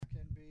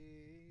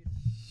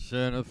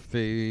center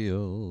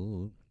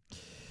field.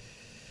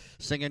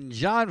 Singing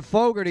John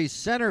Fogerty's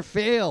Center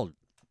Field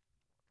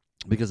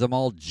because I'm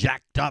all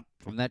jacked up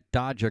from that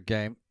Dodger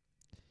game.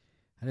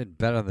 I didn't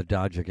bet on the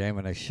Dodger game,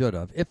 and I should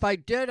have. If I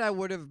did, I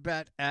would have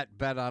bet at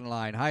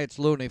BetOnline. Hi, it's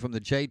Looney from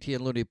the JT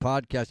and Looney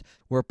podcast.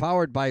 We're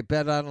powered by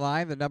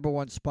BetOnline, the number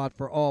one spot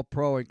for all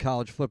pro and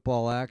college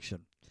football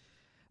action.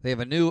 They have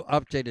a new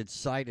updated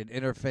site and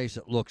interface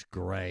that looks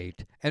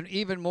great. And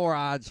even more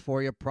odds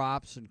for you,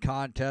 props and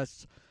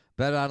contests.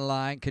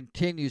 BetOnline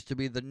continues to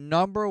be the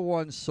number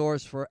one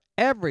source for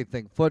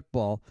everything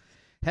football.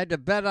 Head to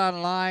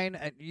BetOnline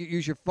and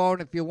use your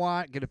phone if you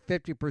want. Get a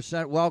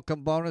 50%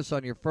 welcome bonus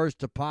on your first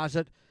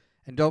deposit.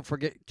 And don't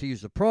forget to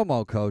use the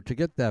promo code to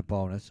get that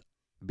bonus.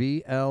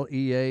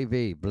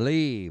 BLEAV.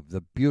 Believe,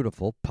 the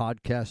beautiful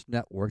podcast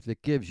network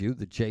that gives you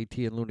the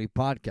JT and Looney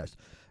podcast.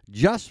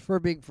 Just for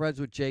being friends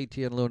with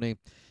JT and Looney,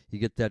 you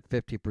get that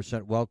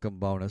 50% welcome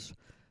bonus.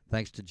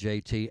 Thanks to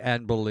JT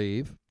and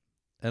Believe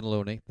and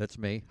Looney. That's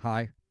me.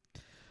 Hi.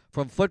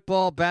 From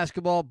football,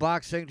 basketball,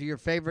 boxing to your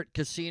favorite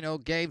casino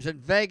games in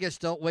Vegas,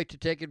 don't wait to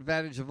take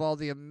advantage of all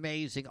the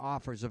amazing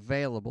offers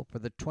available for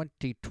the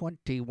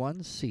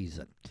 2021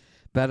 season.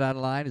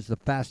 BetOnline is the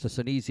fastest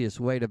and easiest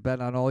way to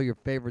bet on all your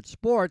favorite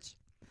sports.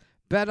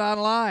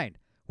 BetOnline,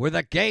 where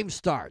the game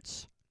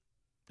starts.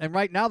 And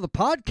right now, the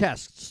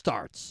podcast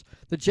starts.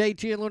 The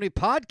JT and Looney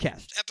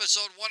podcast,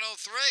 episode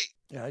 103.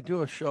 Yeah, I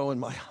do a show in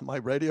my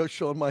radio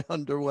show in my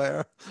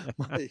underwear,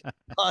 my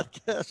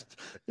podcast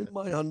in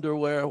my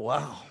underwear.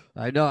 Wow.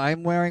 I know.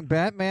 I'm wearing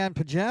Batman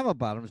pajama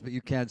bottoms, but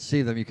you can't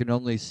see them. You can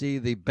only see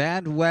the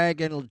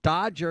bandwagon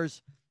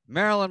Dodgers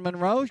Marilyn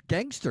Monroe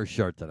gangster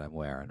shirt that I'm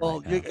wearing.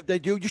 Well, right now. they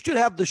do. You should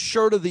have the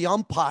shirt of the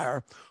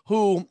umpire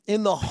who,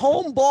 in the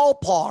home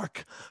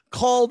ballpark,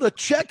 called a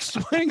check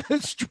swing a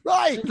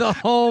strike. The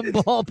home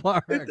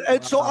ballpark.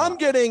 And so I'm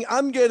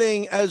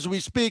getting, as we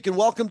speak, and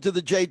welcome to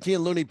the JT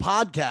and Looney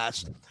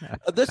podcast.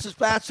 This is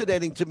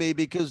fascinating to me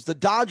because the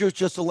Dodgers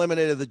just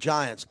eliminated the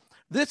Giants.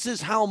 This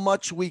is how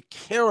much we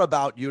care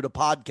about you to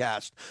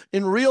podcast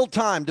in real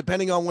time,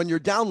 depending on when you're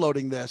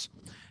downloading this.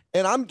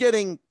 And I'm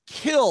getting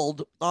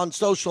killed on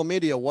social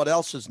media. What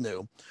else is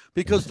new?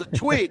 Because the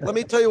tweet, let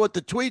me tell you what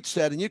the tweet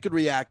said, and you could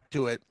react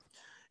to it.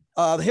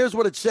 Here's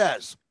what it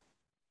says.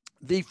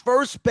 The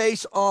first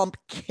base ump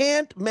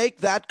can't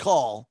make that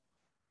call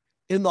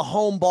in the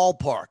home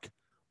ballpark.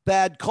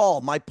 Bad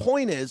call. My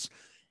point is,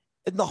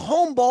 in the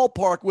home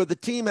ballpark where the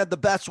team had the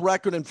best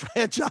record in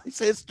franchise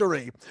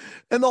history,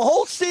 and the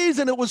whole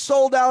season it was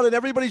sold out and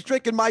everybody's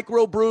drinking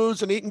micro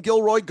brews and eating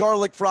Gilroy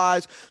garlic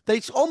fries.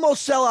 They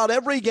almost sell out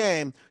every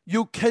game.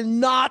 You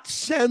cannot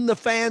send the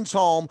fans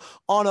home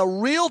on a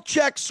real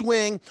check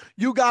swing.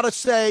 You got to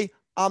say,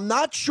 I'm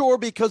not sure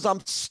because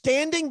I'm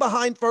standing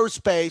behind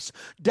first base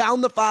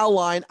down the foul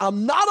line.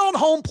 I'm not on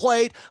home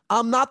plate.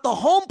 I'm not the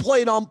home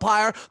plate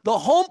umpire. The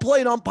home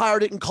plate umpire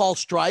didn't call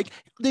strike.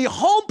 The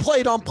home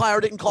plate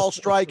umpire didn't call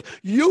strike.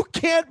 You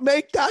can't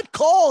make that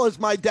call, as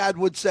my dad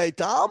would say,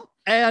 Tom.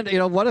 And,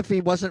 what if he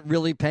wasn't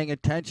really paying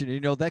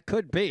attention? That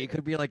could be. It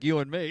could be like you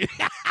and me.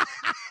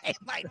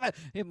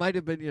 It might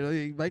have been,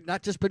 he might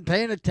not just been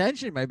paying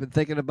attention. He might have been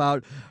thinking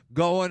about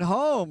going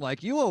home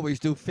like you always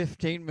do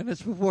 15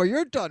 minutes before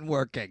you're done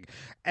working.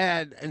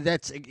 And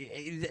that's,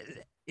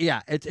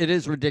 yeah, it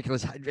is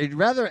ridiculous. I'd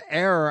rather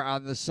err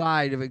on the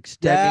side of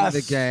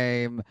extending the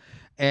game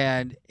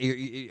and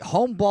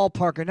home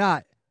ballpark or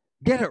not,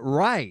 get it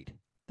right.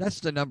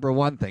 That's the number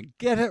one thing.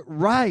 Get it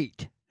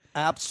right.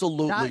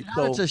 Absolutely.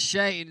 Not it's a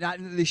shame.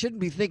 They shouldn't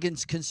be thinking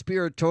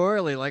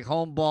conspiratorially like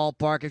home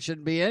ballpark. It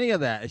shouldn't be any of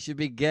that. It should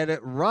be get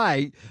it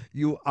right.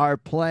 You are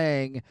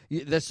playing.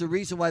 That's the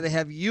reason why they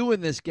have you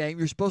in this game.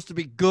 You're supposed to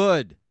be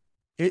good.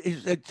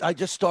 I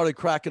just started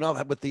cracking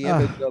up with the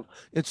image of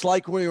it's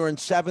like when we were in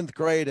seventh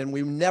grade and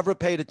we never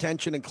paid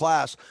attention in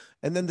class.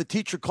 And then the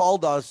teacher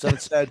called us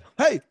and said,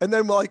 hey, and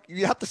then we're like,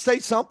 you have to say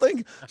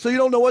something. So you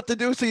don't know what to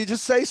do. So you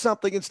just say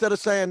something instead of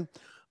saying,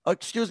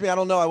 excuse me, I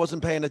don't know. I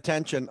wasn't paying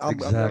attention. I'm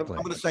going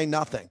to say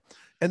nothing.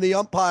 And the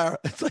umpire,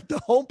 it's like the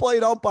home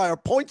plate umpire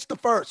points to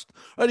first.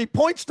 And he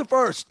points to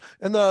first.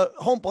 And the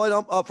home plate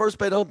first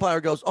base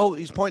umpire goes, oh,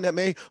 he's pointing at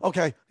me?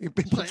 Okay.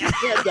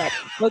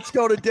 Let's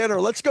go to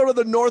dinner. Let's go to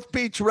the North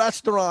Beach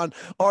restaurant.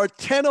 Our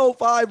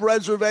 10:05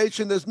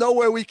 reservation. There's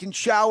nowhere we can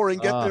shower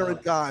and get there in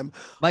time.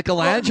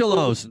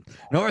 Michelangelo's,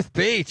 North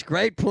Beach,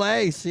 great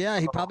place. Yeah,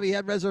 he probably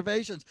had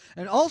reservations.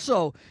 And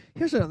also,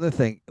 here's another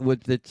thing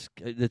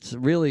that's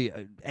really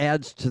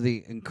adds to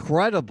the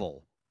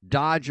incredible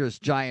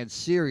Dodgers-Giants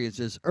series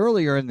is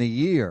earlier in the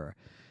year,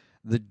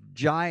 the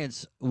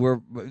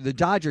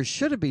Dodgers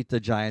should have beat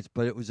the Giants,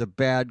 but it was a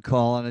bad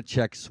call on a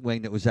check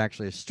swing that was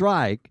actually a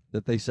strike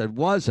that they said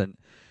wasn't.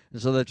 And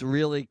so that's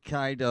really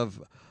kind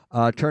of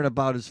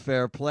turnabout is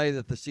fair play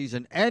that the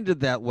season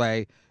ended that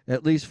way,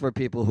 at least for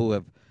people who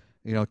have,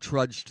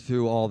 trudged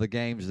through all the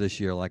games this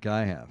year like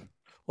I have.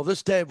 Well,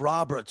 this Dave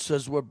Roberts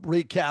says we're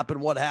recapping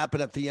what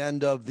happened at the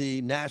end of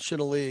the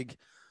National League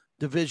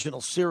divisional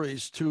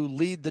series to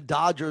lead the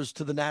Dodgers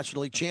to the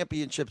National League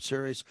Championship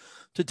Series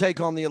to take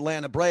on the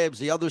Atlanta Braves.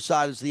 The other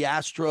side is the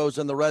Astros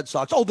and the Red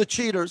Sox. Oh, the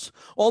cheaters.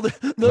 All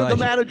the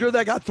manager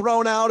that got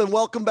thrown out and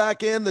welcomed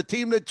back in, the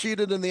team that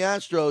cheated in the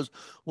Astros.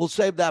 We'll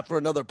save that for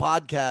another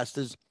podcast.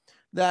 Is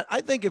that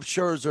I think if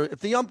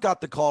the ump got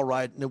the call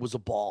right and it was a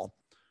ball,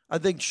 I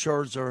think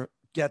Scherzer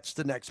gets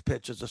the next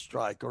pitch as a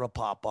strike or a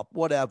pop-up,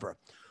 whatever.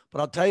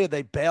 But I'll tell you,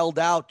 they bailed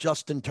out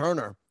Justin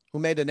Turner, who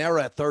made an error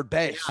at third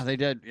base. Yeah, they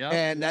did. Yeah.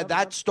 And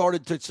that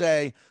started to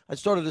say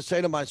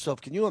to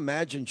myself, can you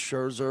imagine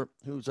Scherzer,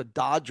 who's a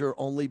Dodger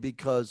only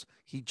because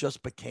he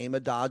just became a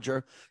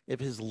Dodger, if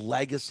his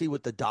legacy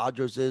with the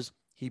Dodgers is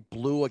he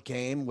blew a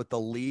game with the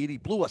lead, he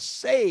blew a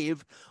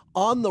save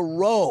on the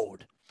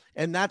road,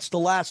 and that's the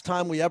last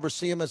time we ever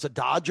see him as a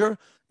Dodger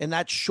in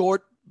that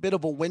short bit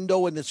of a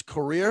window in his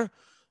career.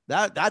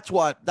 That's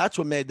what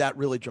made that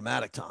really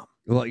dramatic, Tom.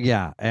 Well,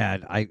 yeah,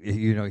 and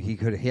he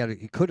could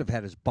have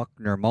had his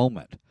Buckner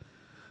moment.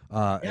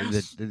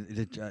 Yes.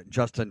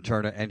 Justin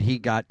Turner, and he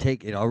got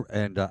taken,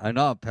 and an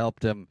ump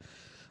helped him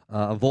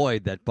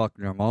avoid that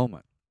Buckner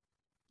moment.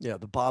 Yeah,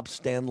 the Bob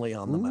Stanley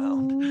on the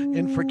mound,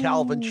 in for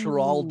Calvin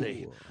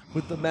Schiraldi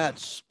with the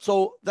Mets.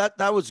 So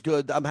that was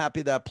good. I'm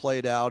happy that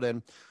played out.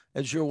 And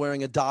as you're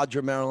wearing a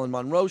Dodger Marilyn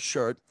Monroe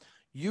shirt,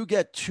 you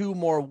get 2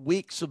 more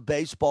weeks of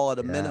baseball at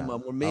a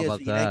minimum. Where me as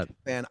a Yankee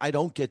fan, I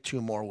don't get 2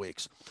 more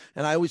weeks.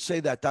 And I always say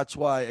that. That's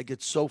why I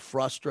get so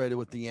frustrated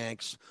with the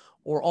Yanks,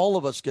 or all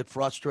of us get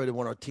frustrated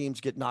when our teams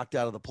get knocked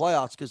out of the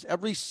playoffs, because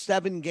every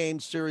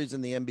 7-game series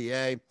in the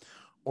NBA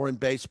or in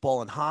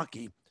baseball and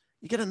hockey,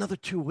 you get another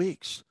 2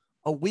 weeks.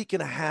 A week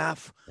and a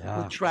half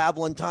with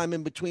traveling time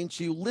in between.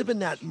 So you live in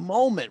that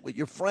moment with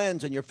your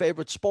friends and your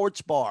favorite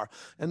sports bar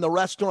and the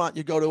restaurant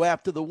you go to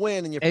after the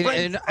win, and your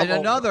friends. And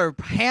another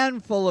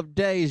handful of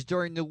days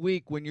during the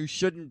week when you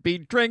shouldn't be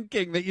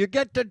drinking that you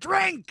get to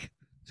drink.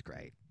 It's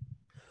great.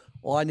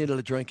 Well, I needed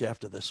a drink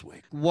after this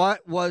week.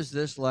 What was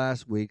this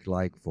last week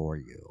like for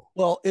you?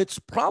 Well, it's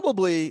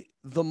probably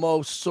the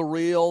most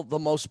surreal, the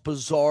most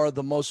bizarre,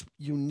 the most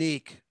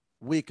unique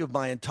week of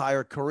my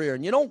entire career.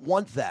 And you don't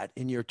want that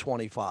in year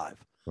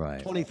 25.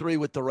 Right. 23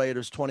 with the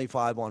Raiders,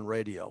 25 on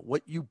radio.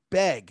 What you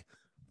beg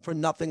for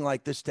nothing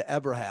like this to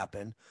ever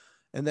happen.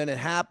 And then it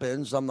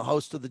happens. I'm the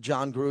host of the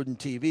John Gruden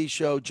TV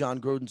show.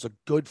 John Gruden's a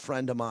good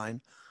friend of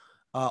mine.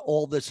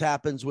 All this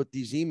happens with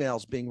these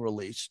emails being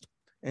released,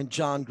 and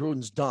John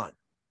Gruden's done.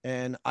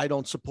 And I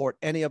don't support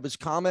any of his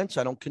comments.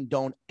 I don't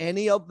condone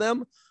any of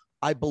them.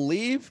 I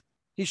believe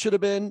he should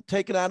have been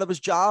taken out of his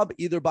job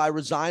either by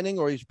resigning,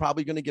 or he's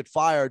probably going to get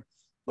fired.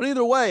 But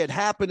either way, it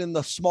happened in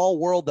the small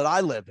world that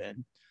I live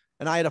in,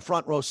 and I had a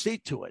front row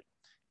seat to it.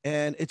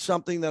 And it's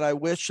something that I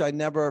wish I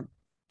never,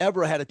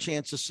 ever had a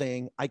chance of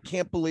saying. I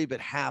can't believe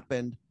it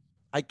happened.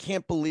 I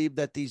can't believe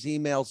that these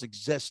emails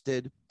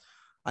existed.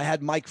 I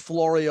had Mike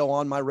Florio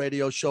on my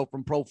radio show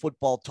from Pro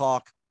Football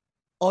Talk.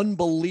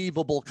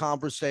 Unbelievable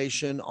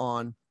conversation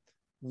on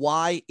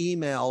why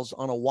emails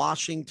on a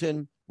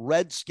Washington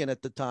Redskin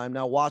at the time,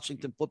 now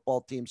Washington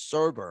football team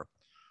server,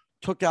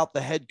 took out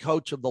the head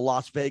coach of the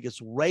Las Vegas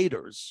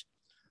Raiders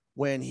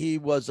when he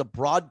was a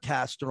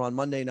broadcaster on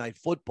Monday Night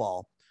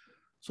Football.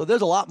 So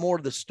there's a lot more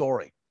to the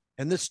story.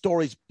 And this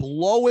story's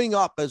blowing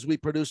up as we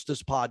produce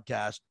this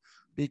podcast,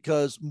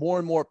 because more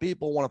and more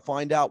people want to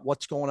find out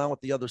what's going on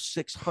with the other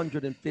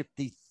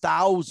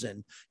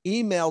 650,000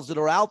 emails that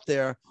are out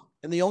there.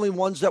 And the only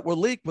ones that were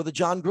leaked were the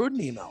John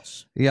Gruden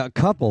emails. Yeah, a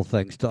couple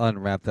things to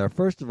unwrap there.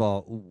 First of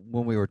all,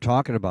 when we were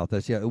talking about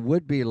this, it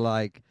would be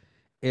like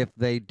if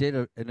they did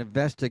an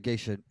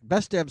investigation.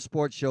 Best Damn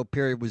Sports Show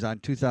period was on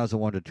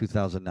 2001 to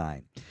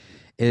 2009.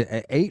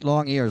 8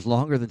 long years,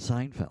 longer than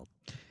Seinfeld.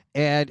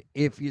 And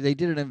if they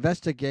did an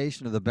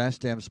investigation of the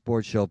Best Damn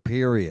Sports Show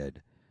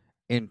period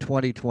in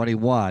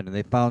 2021, and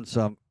they found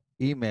some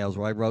emails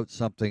where I wrote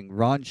something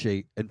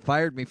raunchy and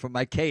fired me from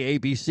my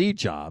KABC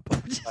job,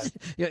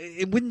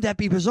 wouldn't that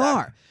be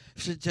bizarre?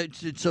 So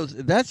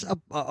that's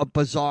a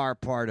bizarre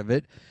part of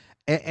it.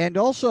 And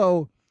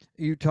also,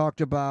 you talked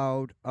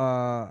about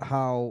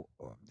how,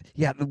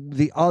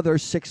 the other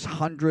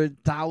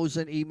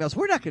 600,000 emails.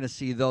 We're not going to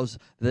see those.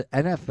 The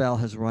NFL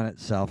has run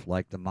itself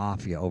like the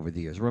mafia over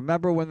the years.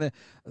 Remember when the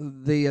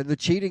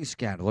cheating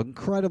scandal,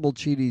 incredible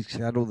cheating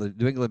scandal, the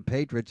New England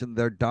Patriots and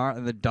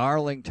the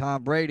darling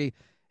Tom Brady,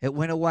 it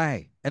went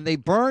away and they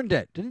burned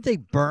it. Didn't they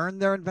burn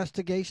their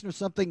investigation or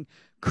something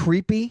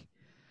creepy?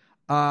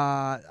 They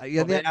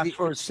asked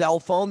for his cell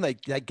phone. They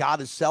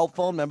got his cell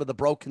phone. Remember the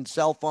broken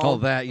cell phone? Oh,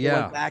 that, yeah.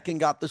 They went back and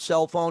got the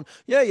cell phone.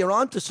 Yeah, you're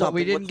onto something. But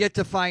we didn't get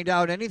to find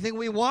out anything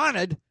we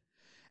wanted.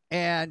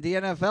 And the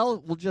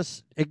NFL will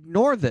just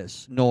ignore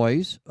this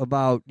noise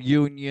about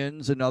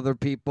unions and other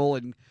people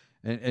and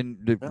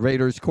the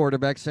Raiders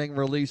quarterback saying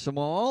release them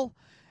all.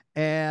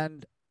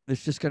 And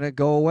it's just going to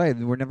go away.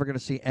 We're never going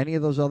to see any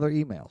of those other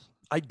emails.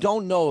 I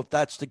don't know if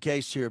that's the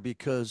case here,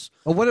 because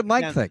what did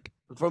Mike think?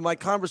 From my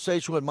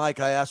conversation with Mike,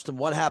 I asked him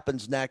what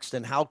happens next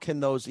and how can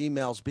those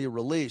emails be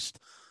released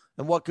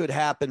and what could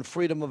happen.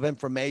 Freedom of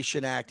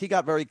Information Act. He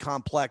got very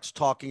complex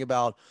talking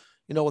about,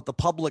 with the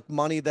public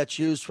money that's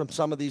used from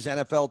some of these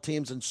NFL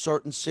teams in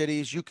certain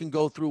cities. You can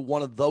go through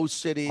one of those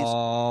cities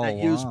that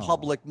use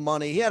public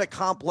money. He had a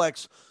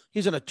complex.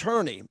 He's an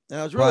attorney. And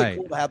it was really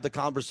cool to have the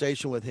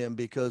conversation with him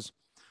because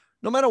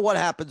no matter what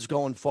happens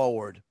going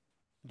forward,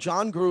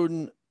 John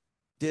Gruden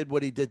did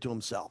what he did to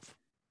himself.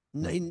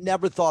 He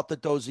never thought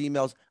that those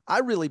emails, I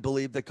really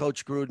believe that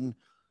Coach Gruden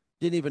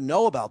didn't even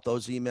know about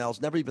those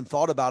emails, never even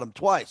thought about them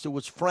twice. It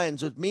was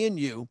friends with me and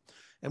you,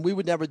 and we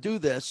would never do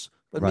this.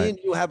 But me and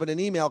you having an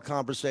email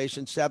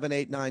conversation 7,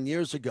 8, 9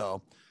 years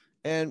ago,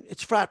 and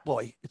it's frat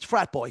boy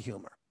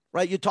humor,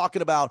 right? You're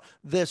talking about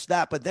this,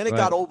 that, but then it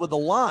got over the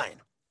line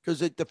because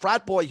the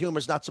frat boy humor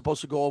is not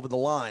supposed to go over the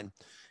line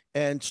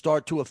and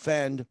start to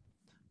offend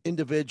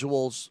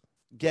individuals,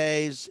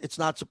 gays. It's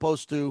not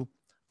supposed to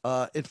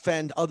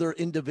offend other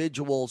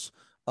individuals,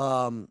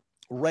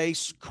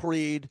 race,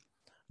 creed.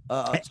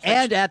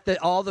 And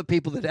all the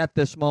people that at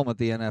this moment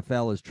the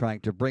NFL is trying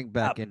to bring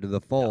back into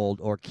the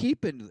fold or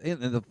keep in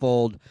the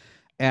fold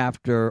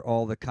after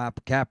all the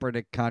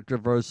Kaepernick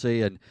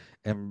controversy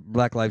and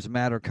Black Lives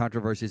Matter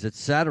controversies,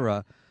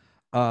 etc.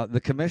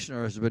 The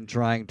commissioner has been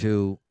trying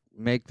to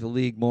make the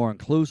league more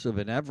inclusive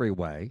in every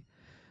way,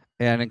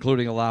 and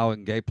including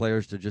allowing gay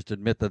players to just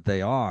admit that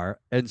they are.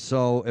 And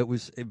so it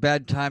was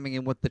bad timing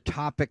in what the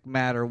topic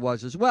matter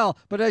was as well.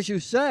 But as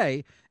you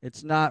say,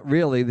 it's not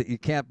really that you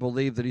can't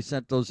believe that he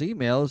sent those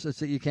emails. It's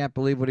that you can't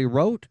believe what he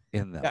wrote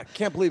in them. Yeah,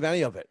 can't believe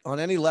any of it. On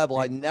any level,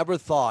 I never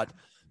thought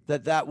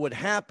that would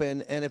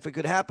happen. And if it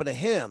could happen to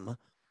him,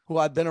 who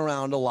I've been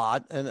around a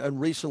lot and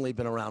recently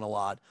been around a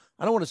lot,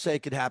 I don't want to say it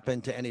could happen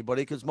to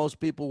anybody because most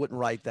people wouldn't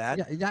write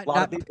that.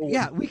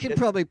 We can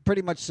probably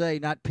pretty much say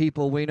not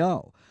people we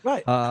know.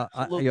 Right.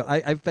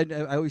 I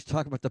always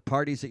talk about the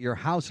parties at your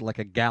house like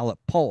a Gallup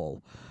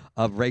poll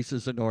of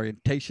races and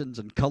orientations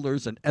and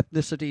colors and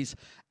ethnicities.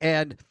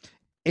 And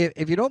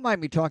if you don't mind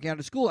me talking out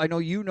of school, I know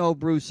you know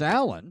Bruce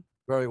Allen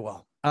very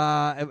well.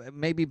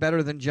 Maybe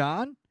better than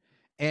John.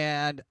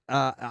 And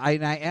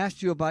I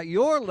asked you about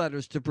your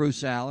letters to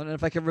Bruce Allen, and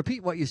if I can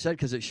repeat what you said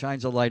because it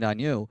shines a light on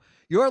you,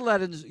 your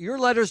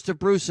letters to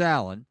Bruce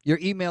Allen, your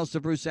emails to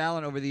Bruce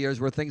Allen over the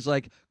years were things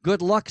like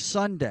 "Good luck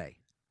Sunday."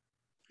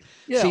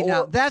 Yeah,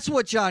 now that's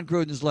what John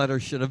Gruden's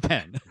letters should have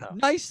been.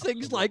 Nice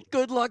things like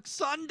 "Good luck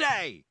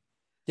Sunday."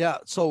 Yeah.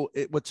 So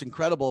what's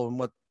incredible and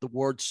what the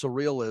word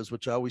surreal is,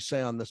 which I always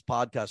say on this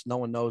podcast, no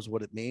one knows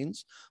what it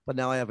means, but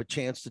now I have a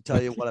chance to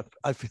tell you what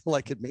I feel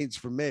like it means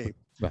for me.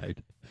 Right.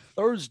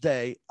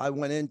 Thursday, I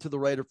went into the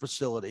Raider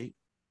facility,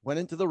 went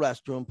into the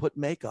restroom, put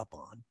makeup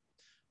on,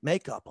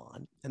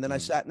 and then I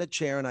sat in a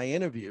chair and I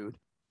interviewed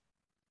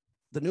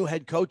the new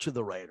head coach of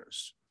the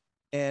Raiders.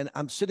 And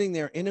I'm sitting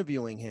there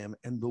interviewing him.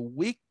 And the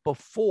week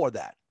before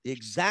that, the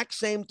exact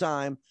same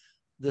time,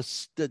 the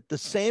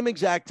same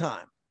exact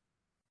time,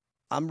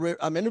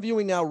 I'm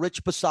interviewing now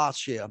Rich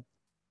Bisaccia.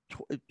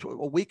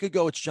 A week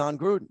ago, it's John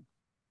Gruden.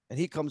 And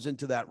he comes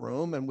into that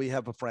room and we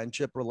have a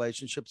friendship,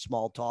 relationship,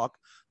 small talk,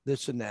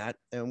 this and that.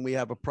 And we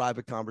have a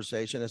private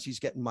conversation as he's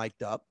getting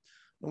mic'd up.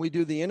 And we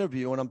do the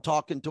interview and I'm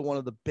talking to one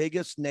of the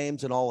biggest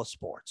names in all of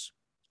sports.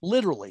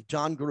 Literally,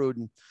 John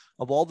Gruden,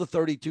 of all the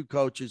 32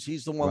 coaches,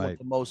 he's the one with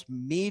the most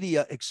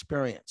media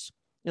experience.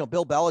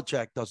 Bill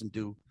Belichick doesn't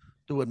do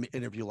an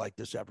interview like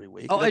this every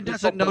week. Oh, it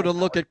doesn't know to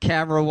look at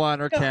camera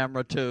one or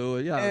camera two.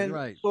 Yeah, and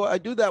right. So I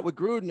do that with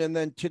Gruden. And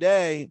then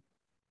today,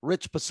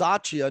 Rich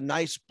Bisaccia, a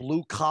nice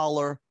blue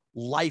collar,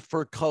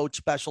 lifer coach,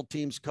 special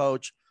teams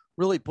coach,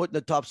 really put in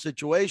a tough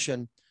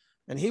situation.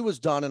 And he was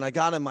done. And I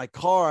got in my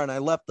car and I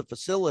left the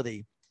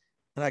facility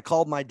and I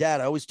called my dad.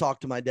 I always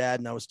talk to my dad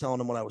and I was telling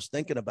him what I was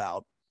thinking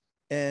about.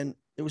 And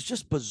it was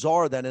just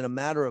bizarre that in a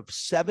matter of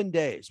 7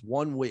 days,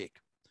 1 week,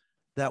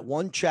 that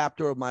one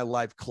chapter of my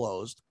life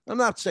closed. I'm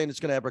not saying it's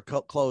going to ever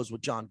close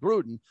with John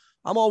Gruden.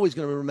 I'm always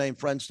going to remain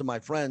friends to my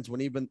friends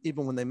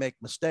even when they make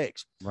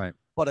mistakes. Right.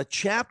 But a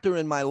chapter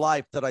in my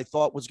life that I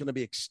thought was going to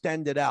be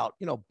extended out,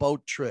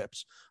 boat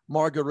trips,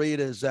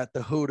 margaritas at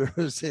the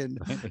Hooters in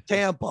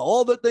Tampa,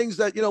 all the things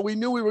that, we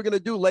knew we were going to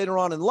do later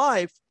on in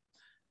life.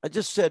 I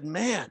just said,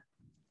 man,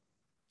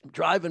 I'm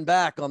driving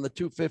back on the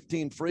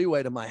 215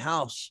 freeway to my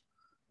house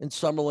in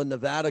Summerlin,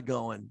 Nevada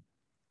going,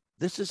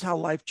 this is how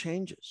life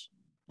changes.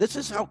 This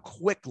is how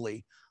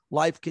quickly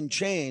life can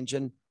change.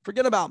 And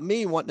forget about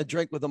me wanting to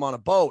drink with him on a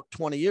boat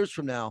 20 years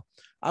from now.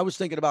 I was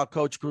thinking about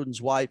Coach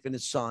Gruden's wife and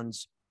his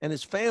sons and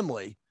his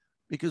family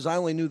because I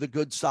only knew the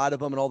good side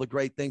of him and all the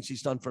great things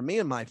he's done for me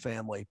and my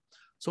family.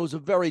 So it was a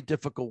very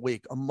difficult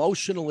week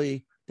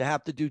emotionally to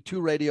have to do 2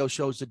 radio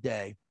shows a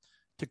day,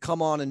 to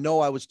come on and know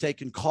I was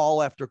taking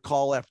call after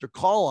call after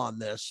call on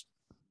this.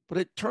 But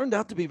it turned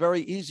out to be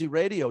very easy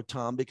radio,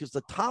 Tom, because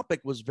the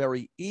topic was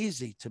very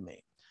easy to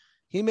me.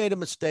 He made a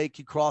mistake.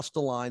 He crossed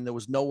the line. There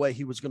was no way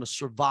he was going to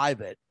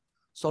survive it.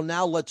 So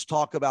now let's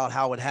talk about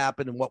how it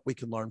happened and what we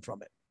can learn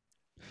from it.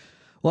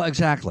 Well,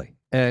 exactly.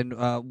 And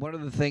one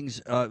of the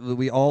things that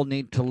we all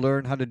need to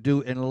learn how to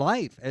do in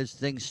life as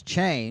things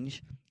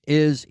change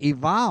is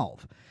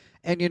evolve.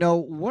 And,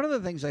 one of the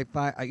things I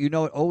find, it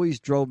always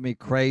drove me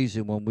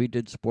crazy when we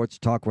did sports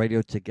talk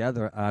radio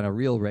together on a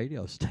real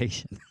radio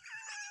station.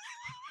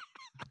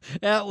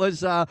 That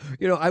was,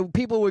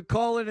 people would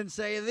call in and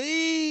say,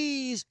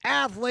 these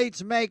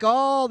athletes make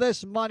all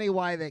this money.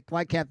 Why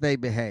can't they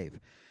behave?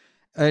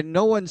 And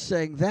no one's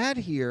saying that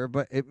here,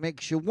 but it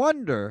makes you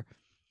wonder.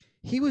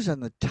 He was on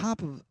the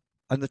top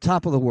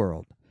of the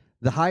world,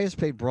 the highest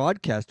paid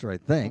broadcaster, I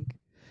think,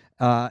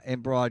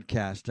 in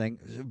broadcasting,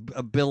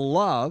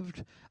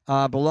 beloved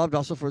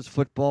also for his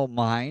football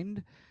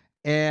mind.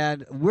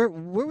 And where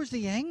was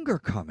the anger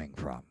coming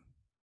from?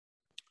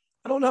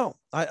 I don't know.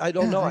 I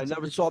don't Yeah, know. I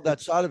never saw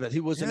that side of it. He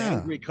was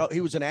Yeah.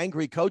 he was an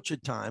angry coach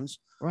at times.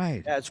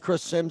 Right. As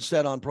Chris Sims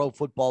said on Pro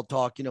Football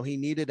Talk, he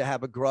needed to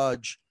have a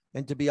grudge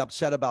and to be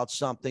upset about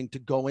something to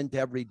go into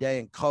every day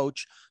and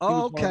coach. He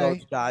was one of Okay.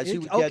 those guys. He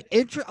would Okay.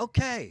 get,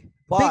 Okay.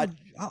 but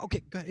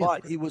Okay. Go ahead.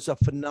 but he was a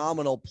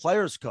phenomenal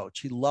players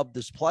coach. He loved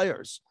his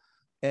players,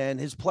 and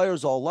his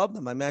players all loved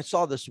him. I mean, I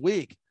saw this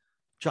week,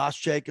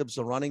 Josh Jacobs,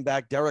 the running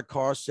back, Derek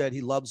Carr said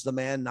he loves the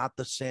man, not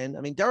the sin.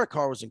 I mean, Derek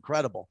Carr was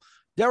incredible.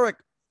 Derek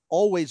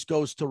always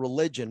goes to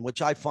religion,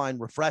 which I find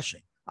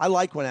refreshing. I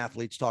like when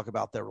athletes talk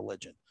about their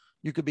religion.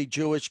 You could be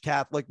Jewish,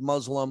 Catholic,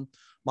 Muslim,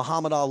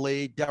 Muhammad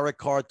Ali, Derek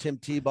Carr, Tim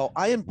Tebow.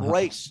 I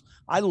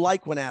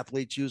like when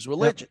athletes use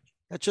religion. Yep.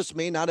 That's just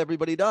me. Not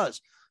everybody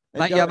does.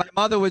 My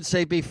mother would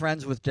say, be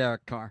friends with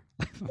Derek Carr.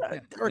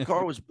 Derek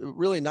Carr was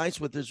really nice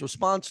with his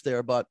response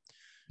there, but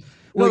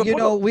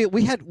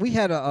we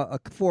had a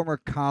former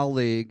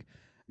colleague,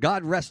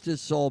 God rest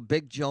his soul,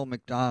 Big Joe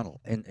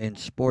McDonald in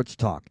sports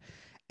talk.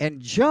 And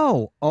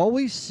Joe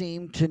always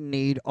seemed to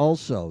need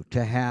also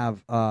to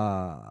have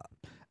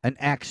an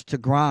axe to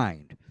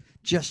grind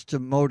just to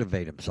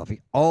motivate himself.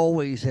 He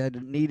always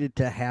needed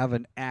to have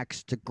an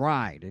axe to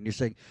grind.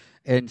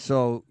 And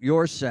so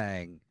you're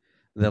saying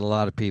that a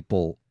lot of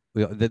people,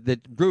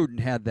 that Gruden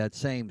had that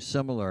same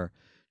similar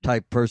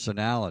type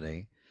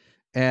personality.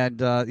 And,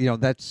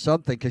 that's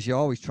something, because you're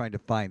always trying to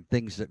find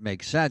things that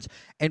make sense.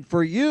 And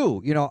for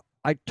you,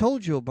 I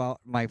told you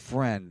about my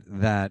friend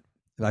that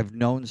I've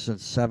known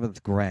since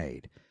 7th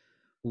grade.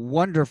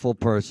 Wonderful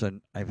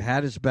person. I've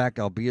had his back.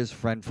 I'll be his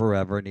friend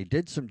forever. And he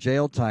did some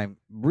jail time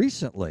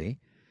recently.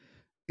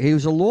 He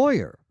was a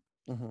lawyer,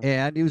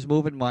 and he was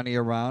moving money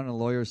around. And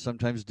lawyers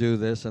sometimes do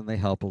this, and they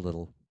help a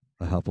little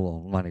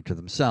money to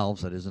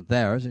themselves that isn't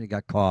theirs. And he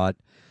got caught,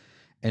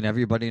 and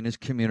everybody in his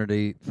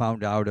community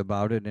found out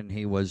about it, and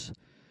he was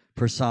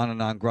persona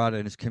non grata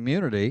in his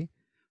community.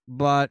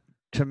 But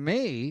to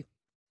me,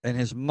 and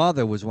his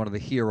mother was one of the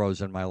heroes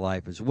in my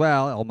life as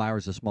well.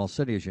 Elmira's a small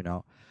city, as you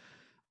know.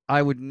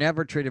 I would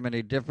never treat him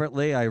any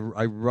differently. I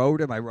wrote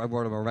him a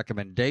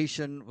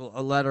recommendation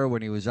letter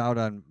when he was out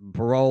on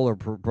parole or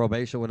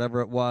probation,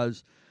 whatever it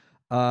was.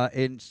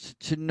 And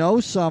to know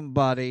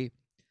somebody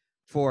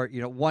for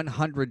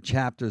 100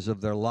 chapters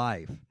of their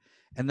life,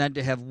 and then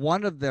to have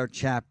one of their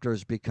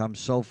chapters become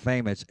so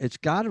famous, it's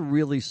got to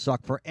really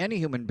suck for any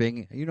human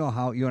being. You know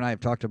how you and I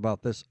have talked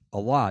about this a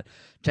lot,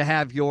 to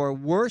have your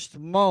worst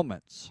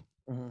moments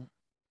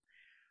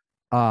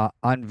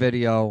on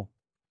video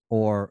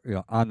or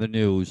on the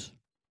news,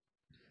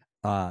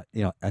 and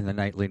the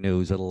nightly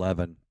news at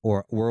 11,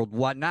 or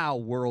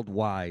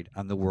worldwide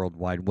on the World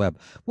Wide Web.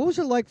 What was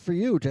it like for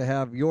you to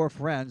have your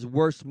friend's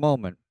worst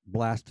moment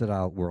blasted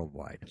out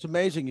worldwide? It's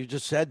amazing you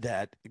just said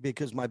that,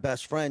 because my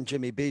best friend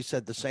Jimmy B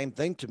said the same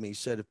thing to me. He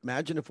said,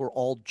 imagine if we're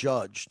all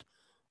judged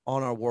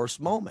on our worst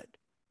moment.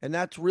 And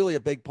that's really a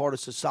big part of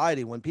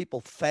society. When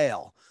people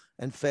fail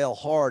and fail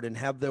hard and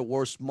have their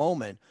worst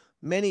moment,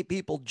 many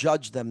people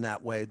judge them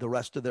that way the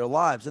rest of their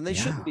lives, and they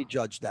shouldn't be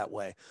judged that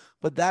way.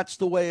 But that's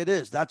the way it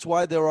is. That's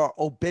why there are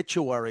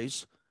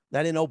obituaries,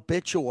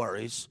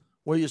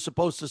 where you're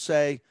supposed to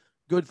say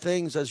good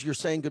things as you're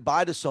saying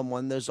goodbye to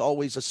someone. There's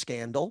always a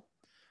scandal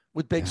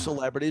with big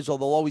celebrities, or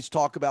they'll always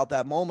talk about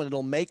that moment.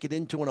 It'll make it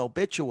into an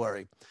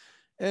obituary.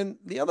 And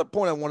the other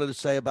point I wanted to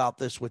say about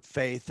this with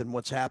faith and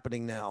what's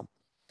happening now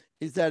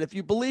is that if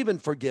you believe in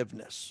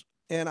forgiveness,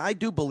 and I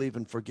do believe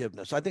in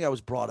forgiveness. I think I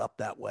was brought up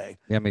that way.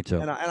 Yeah, me too.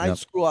 And I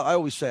screw up. I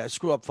always say I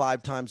screw up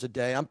 5 times a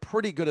day. I'm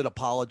pretty good at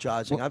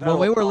apologizing. When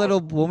we were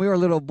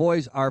little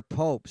boys, our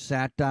Pope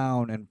sat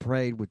down and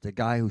prayed with the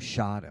guy who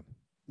shot him.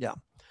 Yeah.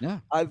 Yeah.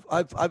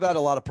 I've had a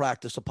lot of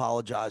practice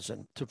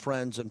apologizing to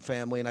friends and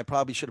family, and I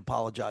probably should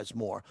apologize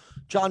more.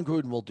 John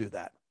Gruden will do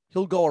that.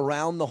 He'll go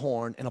around the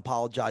horn and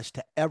apologize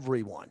to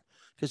everyone,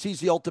 because he's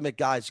the ultimate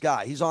guy's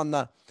guy. He's on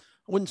the,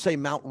 I wouldn't say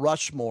Mount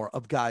Rushmore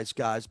of guys,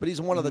 but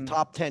he's one of the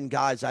top 10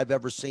 guys I've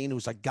ever seen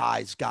who's a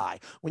guy's guy.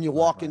 When you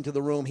walk into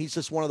the room, he's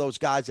just one of those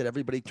guys that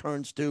everybody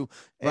turns to,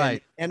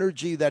 and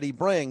energy that he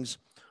brings.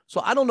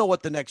 So I don't know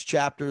what the next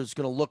chapter is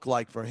going to look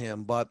like for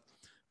him, but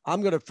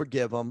I'm going to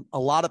forgive him. A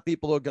lot of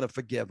people are going to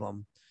forgive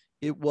him.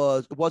 It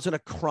wasn't a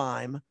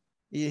crime.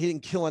 He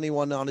didn't kill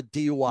anyone on a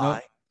DUI.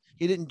 Nope.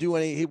 He didn't do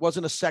he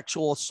wasn't a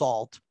sexual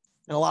assault.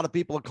 And a lot of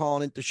people are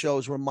calling into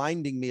shows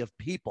reminding me of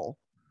people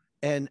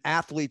and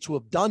athletes who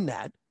have done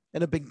that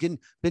and have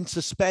been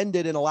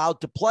suspended and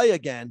allowed to play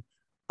again.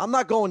 I'm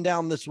not going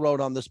down this road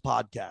on this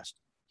podcast.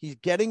 He's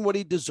getting what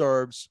he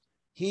deserves.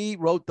 He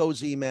wrote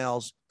those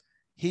emails.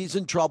 He's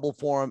in trouble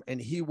for him, and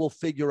he will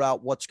figure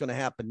out what's going to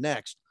happen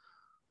next.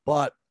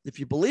 But if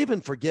you believe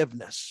in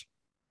forgiveness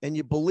and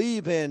you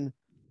believe in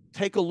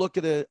take a look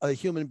at a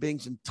human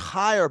being's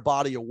entire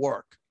body of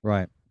work.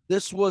 Right.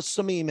 This was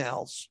some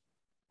emails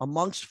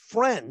amongst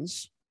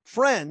friends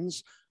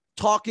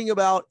talking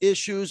about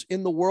issues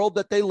in the world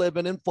that they live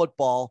in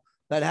football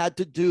that had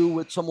to do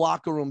with some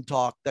locker room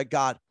talk that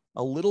got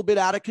a little bit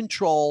out of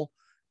control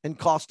and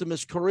cost him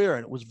his career.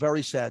 And it was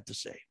very sad to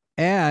see.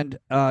 And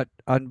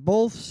on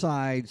both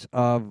sides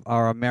of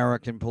our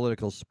American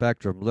political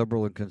spectrum,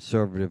 liberal and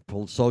conservative,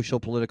 social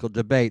political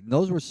debate, and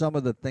those were some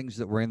of the things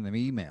that were in the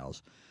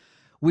emails.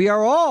 We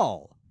are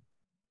all,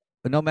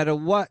 no matter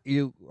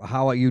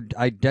how you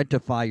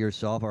identify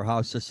yourself or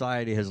how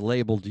society has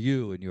labeled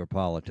you in your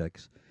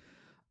politics,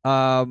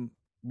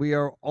 we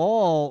are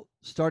all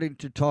starting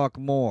to talk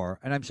more,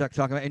 and I'm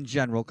talking about in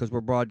general because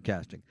we're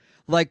broadcasting,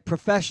 like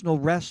professional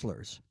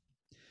wrestlers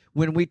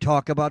when we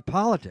talk about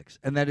politics.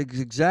 And that is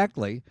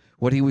exactly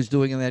what he was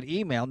doing in that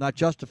email, not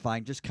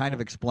justifying, just kind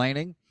of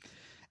explaining.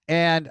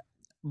 And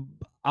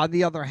on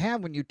the other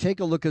hand, when you take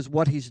a look at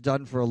what he's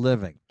done for a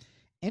living,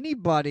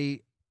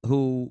 anybody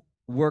who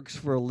works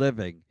for a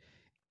living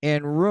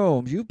in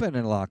rooms, you've been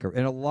in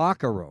a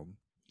locker room,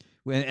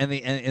 in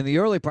the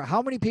early part,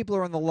 how many people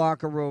are in the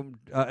locker room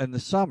in the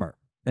summer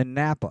in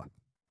Napa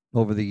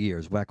over the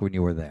years back when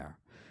you were there?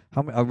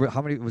 How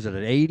many was it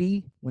at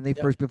 80 when they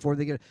first before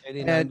they get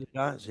 80, 90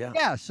 guys,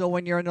 yeah. So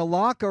when you're in a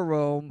locker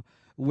room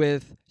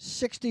with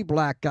 60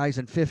 black guys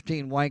and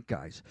 15 white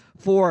guys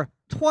for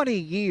 20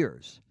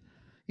 years,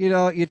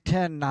 you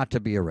tend not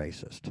to be a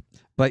racist.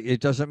 But it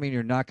doesn't mean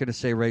you're not going to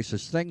say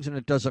racist things, and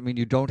it doesn't mean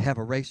you don't have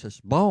a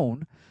racist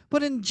bone.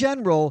 But in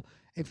general,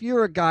 if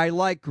you're a guy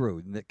like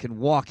Gruden that can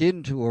walk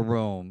into a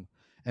room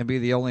and be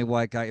the only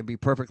white guy and be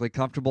perfectly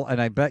comfortable,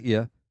 and I bet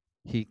you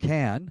he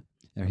can,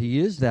 and he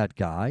is that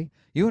guy.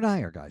 You and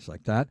I are guys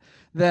like that.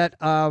 That's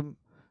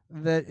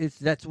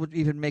what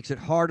even makes it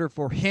harder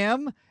for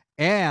him,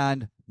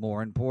 and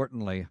more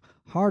importantly,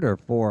 harder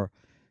for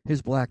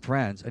his black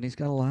friends. And he's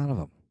got a lot of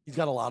them. He's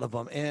got a lot of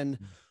them. And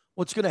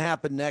what's going to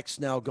happen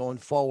next now going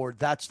forward,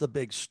 that's the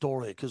big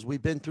story, because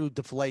we've been through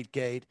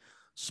Deflategate,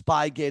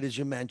 Spygate, as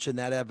you mentioned.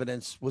 That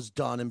evidence was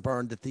done and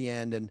burned at the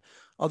end, and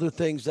other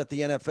things that the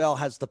NFL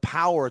has the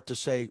power to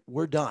say,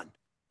 we're done.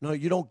 No,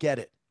 you don't get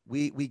it.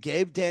 We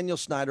gave Daniel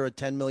Snyder a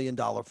 $10 million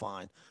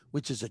fine,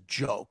 which is a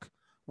joke.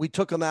 We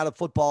took him out of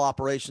football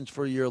operations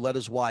for a year, let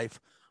his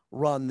wife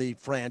run the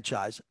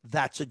franchise.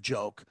 That's a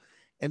joke.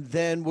 And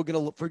then we're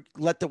going to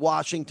let the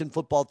Washington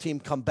football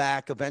team come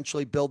back,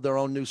 eventually build their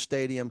own new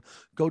stadium,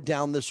 go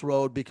down this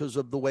road because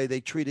of the way they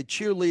treated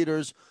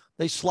cheerleaders.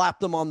 They slapped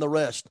them on the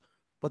wrist.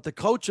 But the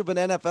coach of an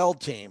NFL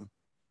team,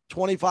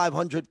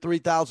 2,500,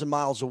 3,000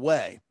 miles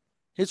away,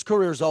 his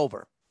career's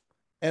over.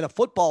 And a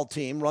football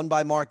team run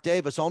by Mark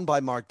Davis, owned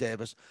by Mark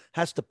Davis,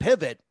 has to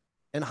pivot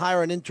and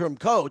hire an interim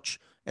coach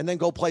and then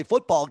go play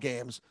football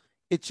games.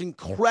 It's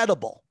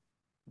incredible.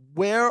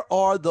 Where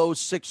are those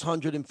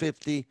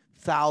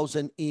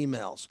 650,000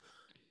 emails?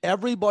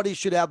 Everybody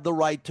should have the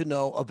right to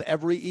know of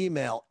every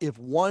email. If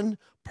one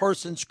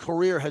person's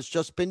career has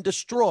just been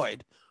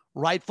destroyed,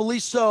 rightfully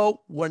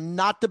so, we're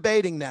not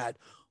debating that.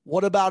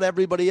 What about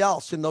everybody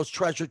else in those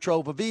treasure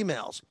trove of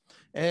emails?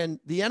 And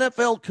the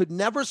NFL could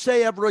never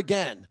say ever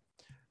again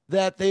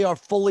that they are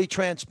fully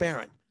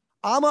transparent.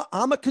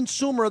 I'm a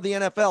consumer of the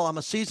NFL. I'm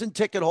a season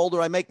ticket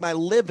holder. I make my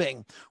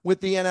living with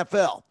the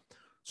NFL.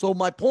 So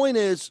my point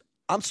is,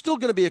 I'm still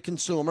going to be a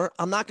consumer.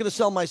 I'm not going to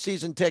sell my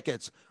season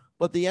tickets.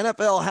 But the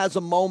NFL has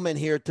a moment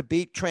here to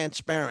be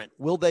transparent.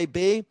 Will they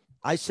be?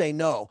 I say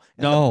no.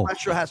 And no. The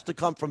pressure has to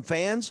come from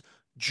fans,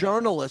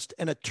 journalists,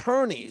 and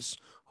attorneys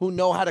who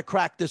know how to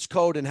crack this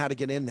code and how to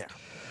get in there.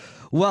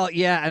 Well,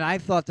 yeah, and I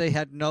thought they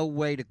had no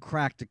way to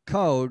crack the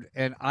code,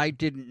 and I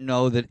didn't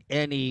know that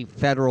any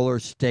federal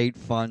or state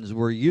funds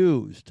were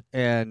used.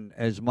 And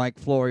as Mike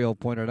Florio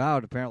pointed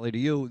out, apparently to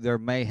you, there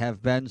may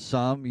have been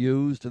some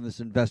used in this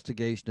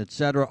investigation, et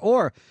cetera.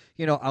 Or,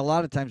 a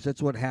lot of times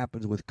that's what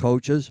happens with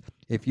coaches.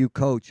 If you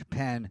coach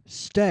Penn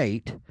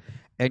State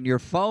and your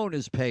phone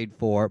is paid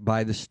for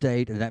by the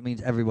state, and that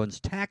means everyone's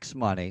tax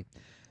money,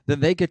 then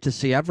they get to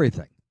see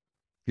everything.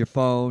 Your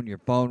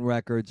phone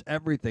records,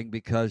 everything,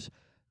 because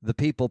the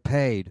people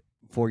paid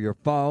for your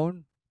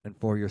phone and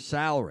for your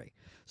salary.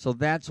 So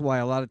that's why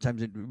a lot of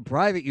times in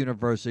private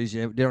universities,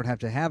 they don't have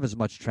to have as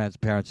much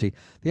transparency.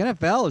 The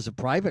NFL is a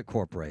private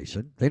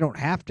corporation. They don't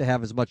have to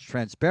have as much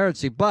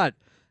transparency. But,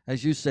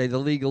 as you say, the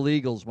legal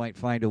eagles might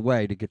find a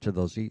way to get to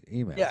those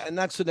emails. Yeah, and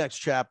that's the next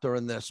chapter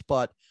in this.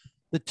 But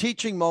the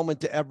teaching moment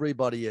to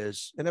everybody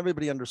is, and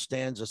everybody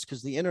understands this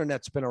because the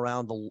Internet's been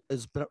around,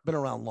 been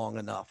around long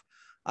enough.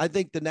 I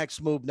think the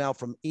next move now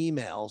from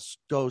emails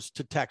goes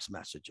to text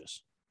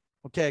messages.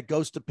 Okay, it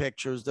goes to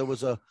pictures. There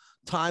was a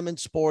time in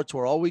sports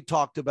where all we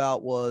talked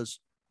about was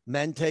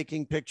men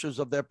taking pictures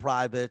of their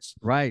privates,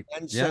 right?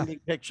 Men sending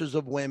pictures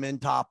of women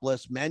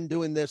topless, men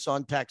doing this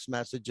on text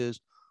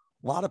messages.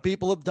 A lot of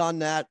people have done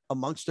that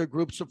amongst their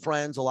groups of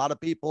friends. A lot of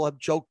people have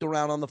joked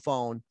around on the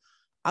phone.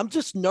 I'm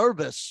just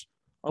nervous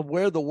of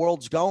where the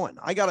world's going.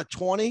 I got a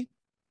 20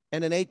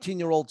 and an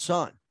 18-year-old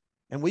son.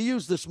 And we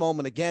use this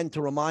moment again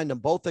to remind them,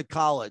 both at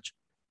college,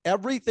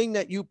 everything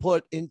that you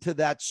put into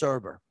that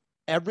server,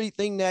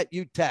 everything that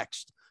you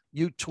text,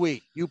 you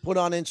tweet, you put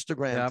on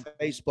Instagram,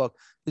 Facebook,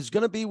 is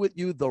going to be with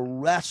you the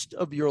rest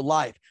of your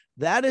life.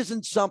 That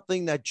isn't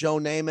something that Joe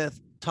Namath,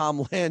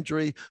 Tom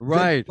Landry,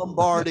 right, Vince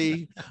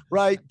Lombardi,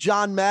 right,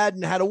 John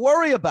Madden had to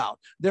worry about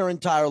their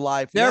entire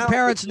life. Their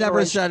parents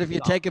never said, if you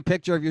take a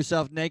picture of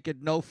yourself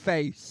naked, no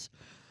face.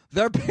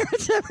 Their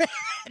parents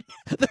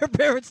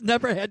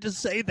never had to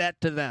say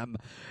that to them.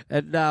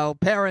 And now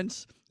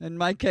parents, in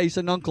my case,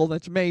 an uncle,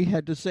 that's me,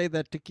 had to say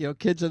that to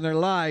kids in their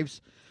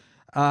lives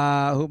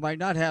who might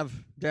not have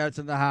dads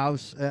in the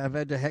house, have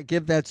had to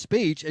give that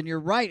speech. And you're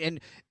right.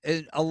 And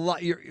a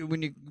lot,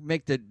 when you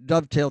make the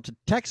dovetail to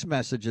text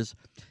messages,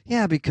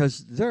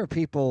 because there are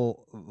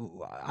people,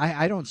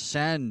 I don't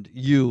send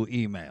you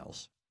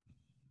emails.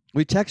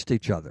 We text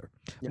each other.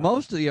 Yeah.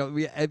 Most of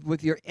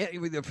with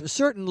a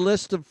certain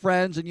list of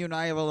friends, and you and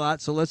I have a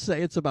lot. So let's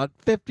say it's about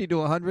 50 to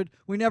 100.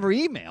 We never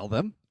email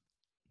them.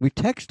 We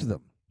text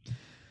them.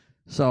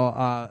 So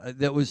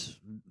that was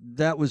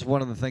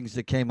one of the things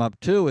that came up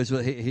too. Is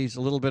he's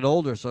a little bit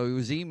older, so he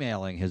was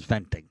emailing his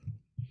venting.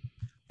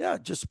 Yeah,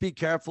 just be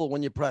careful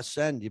when you press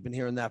send. You've been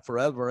hearing that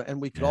forever,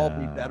 and we could all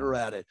be better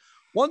at it.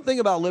 One thing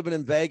about living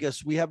in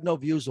Vegas, we have no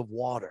views of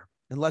water.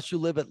 Unless you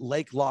live at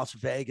Lake Las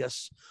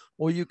Vegas,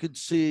 or you could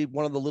see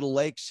one of the little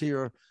lakes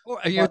here. Or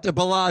you're at the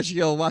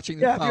Bellagio watching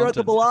the fountain. If you're at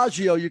the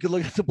Bellagio, you can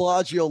look at the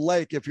Bellagio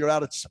Lake. If you're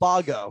out at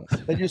Spago,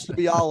 that used to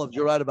be Olive,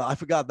 you're right about. I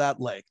forgot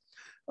that lake.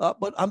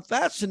 But I'm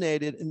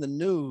fascinated in the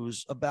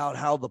news about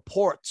how the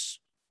ports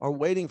are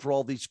waiting for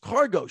all these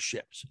cargo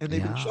ships. And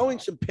they've been showing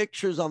some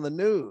pictures on the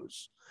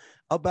news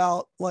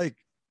about like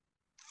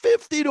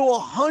 50 to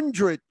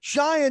 100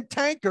 giant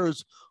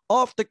tankers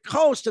off the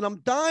coast, and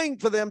I'm dying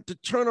for them to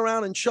turn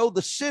around and show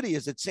the city.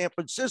 Is it San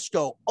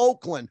Francisco,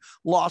 Oakland,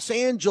 Los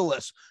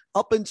Angeles,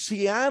 up in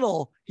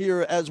Seattle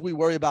here, as we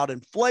worry about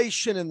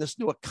inflation and this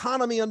new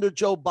economy under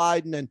Joe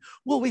Biden? And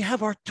will we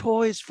have our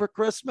toys for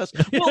Christmas?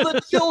 Will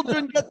the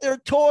children get their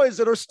toys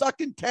that are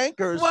stuck in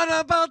tankers? What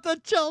about the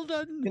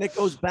children? And it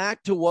goes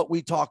back to what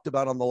we talked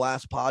about on the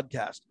last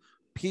podcast.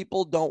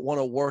 People don't want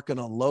to work and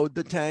unload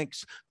the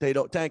tankers. They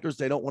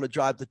don't want to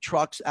drive the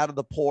trucks out of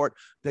the port.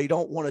 They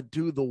don't want to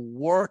do the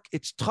work.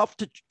 It's tough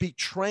to be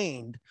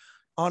trained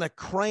on a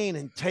crane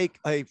and take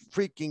a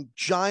freaking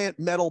giant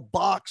metal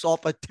box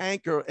off a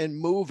tanker and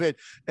move it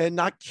and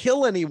not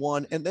kill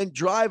anyone, and then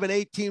drive an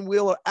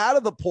 18-wheeler out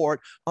of the port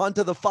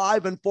onto the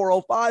 5 and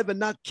 405 and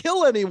not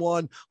kill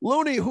anyone.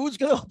 Looney, who's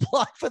going to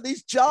apply for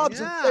these jobs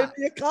and save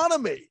the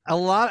economy? A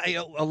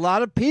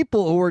lot of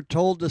people who were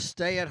told to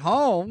stay at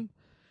home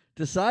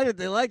decided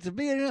they like to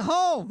be at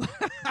home.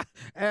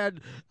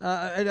 and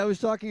I was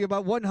talking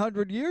about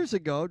 100 years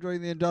ago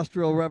during the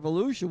Industrial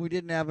Revolution, we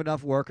didn't have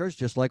enough workers,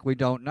 just like we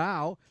don't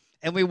now.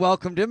 And we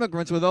welcomed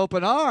immigrants with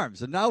open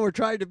arms. And now we're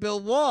trying to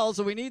build walls,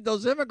 and we need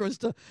those immigrants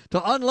to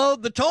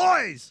unload the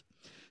toys.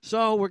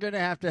 So we're going to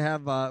have to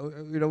have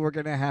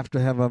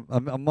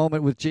a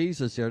moment with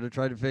Jesus here to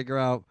try to figure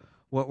out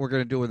what we're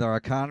going to do with our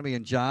economy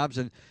and jobs.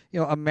 And,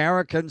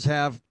 Americans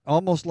have,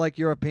 almost like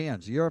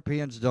Europeans.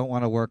 Europeans don't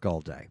want to work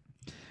all day.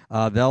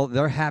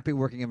 They're happy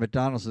working at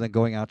McDonald's and then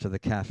going out to the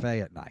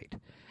cafe at night,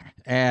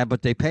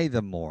 but they pay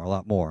them a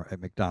lot more at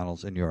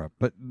McDonald's in Europe.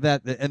 But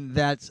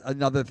that's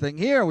another thing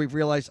here. We've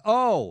realized,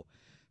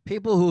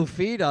 people who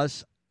feed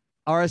us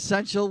are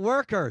essential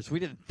workers. We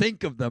didn't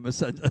think of them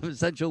as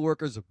essential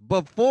workers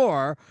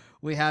before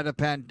we had a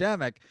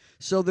pandemic.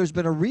 So there's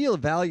been a real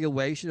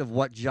evaluation of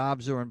what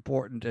jobs are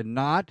important and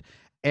not.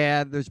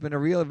 And there's been a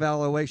real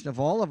evaluation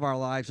of all of our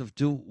lives of,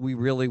 do we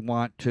really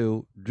want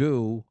to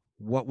do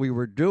what we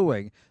were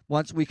doing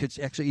once we could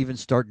actually even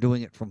start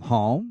doing it from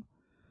home?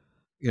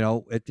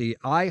 At the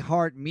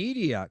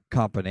iHeartMedia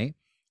company,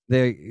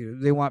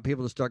 they want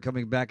people to start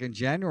coming back in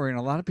January, and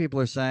a lot of people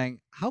are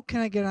saying, how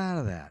can I get out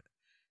of that?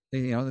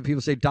 The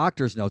people say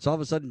doctor's notes. All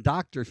of a sudden,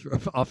 doctors'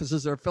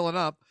 offices are filling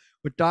up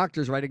with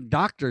doctors writing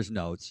doctor's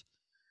notes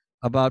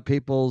about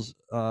people's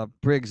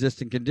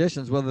pre-existing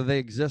conditions, whether they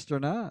exist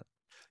or not.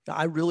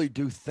 I really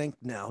do think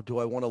now, do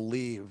I want to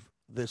leave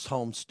this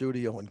home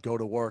studio and go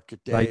to work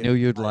at day? I knew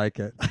you'd like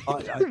it.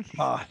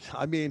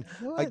 I mean,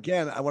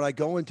 again, when I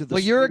go into the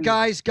studio, you're a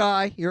guy's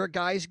guy. You're a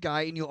guy's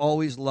guy, and you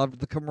always loved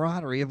the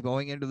camaraderie of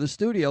going into the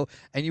studio,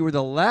 and you were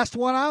the last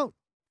one out.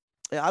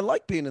 I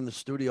like being in the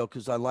studio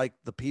because I like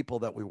the people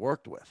that we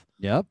worked with.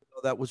 Yep.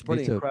 That was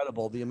pretty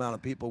incredible, the amount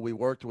of people we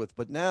worked with.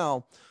 But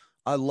now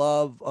I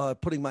love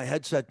putting my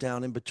headset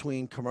down in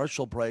between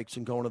commercial breaks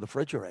and going to the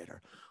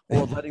refrigerator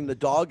or letting the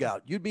dog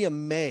out. You'd be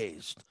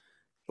amazed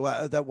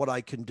that what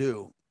I can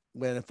do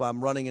if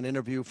I'm running an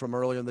interview from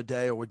earlier in the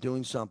day or we're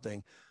doing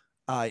something.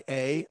 I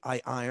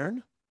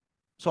iron.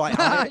 So I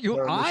iron. You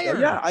iron?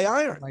 Yeah, I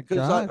iron.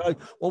 Because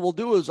what we'll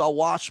do is I'll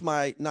wash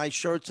my nice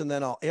shirts and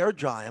then I'll air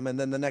dry them. And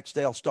then the next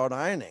day I'll start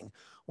ironing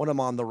when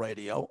I'm on the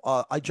radio.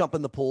 I jump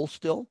in the pool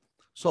still.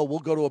 So we'll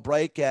go to a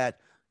break at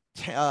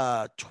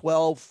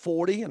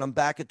 12:40 and I'm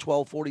back at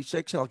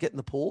 12:46 and I'll get in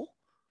the pool.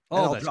 And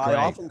I'll dry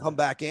off and come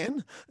back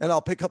in and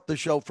I'll pick up the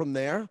show from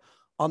there.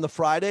 On the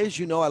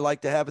Fridays, I like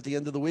to have at the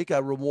end of the week, I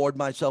reward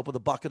myself with a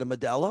bucket of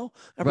Modelo.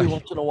 Every Right.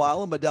 once in a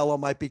while, a Modelo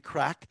might be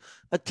cracked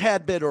a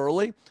tad bit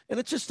early. And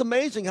it's just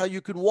amazing how you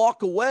can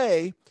walk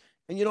away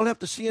and you don't have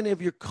to see any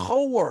of your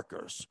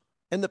coworkers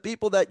and the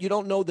people that you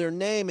don't know their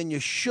name and you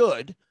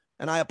should.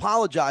 And I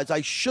apologize. I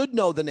should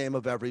know the name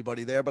of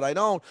everybody there, but I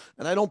don't.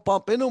 And I don't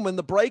bump into them in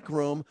the break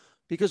room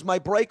because my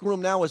break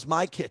room now is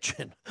my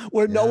kitchen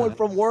where no one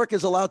from work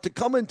is allowed to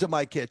come into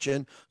my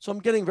kitchen. So I'm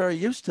getting very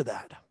used to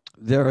that.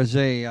 There is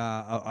an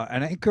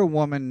anchor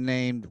woman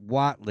named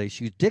Watley.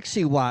 She's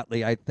Dixie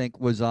Watley, I think,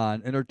 was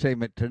on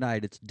Entertainment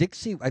Tonight. It's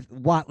Dixie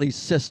Watley's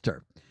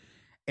sister.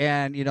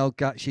 And,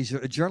 she's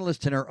a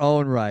journalist in her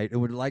own right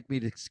and would like me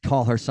to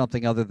call her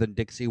something other than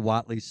Dixie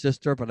Watley's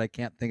sister, but I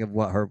can't think of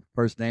what her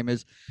first name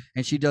is.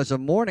 And she does a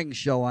morning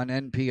show on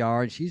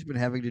NPR, and she's been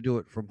having to do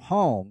it from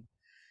home.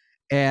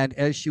 And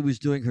as she was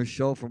doing her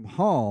show from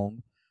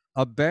home,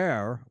 a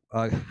bear,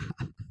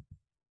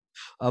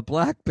 a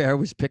black bear,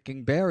 was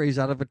picking berries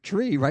out of a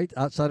tree right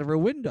outside of her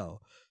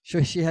window.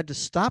 So she had to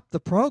stop the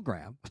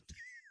program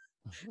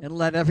and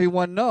let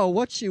everyone know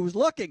what she was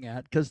looking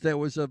at because there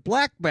was a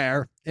black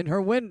bear in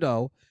her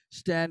window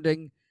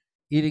standing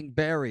eating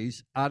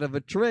berries out of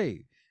a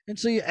tree. And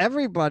so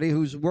everybody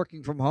who's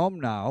working from home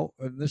now,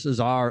 and this is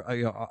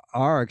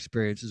our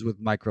experiences with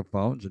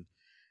microphones, and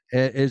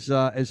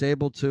is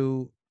able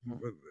to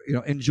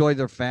enjoy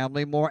their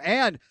family more.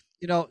 And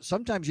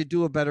sometimes you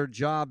do a better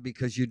job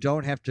because you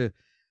don't have to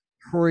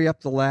hurry up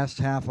the last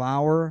half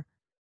hour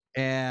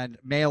and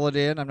mail it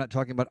in. I'm not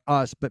talking about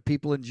us, but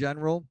people in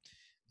general,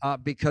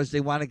 because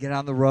they want to get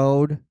on the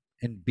road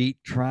and beat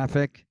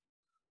traffic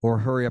or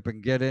hurry up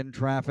and get in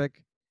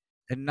traffic.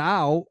 And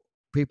now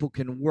people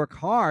can work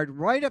hard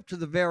right up to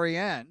the very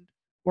end,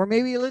 or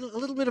maybe a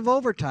little bit of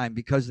overtime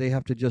because they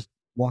have to just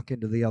walk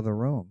into the other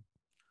room.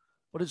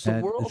 But is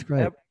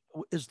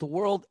the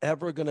world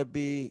ever going to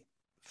be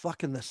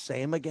fucking the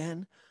same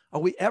again? Are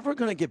we ever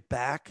going to get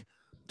back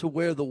to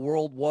where the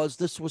world was?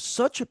 This was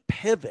such a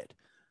pivot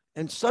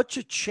and such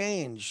a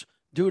change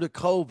due to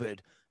COVID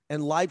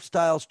and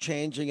lifestyles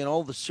changing and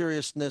all the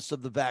seriousness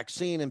of the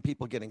vaccine and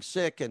people getting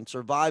sick and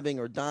surviving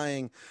or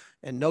dying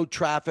and no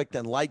traffic,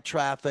 then light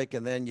traffic.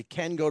 And then you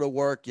can go to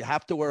work. You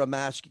have to wear a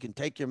mask. You can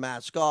take your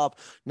mask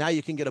off. Now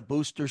you can get a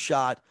booster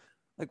shot.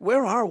 Like,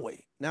 where are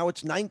we? Now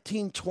it's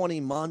 19, 20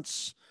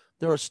 months.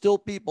 There are still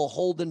people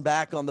holding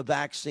back on the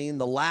vaccine,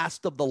 the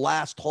last of the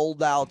last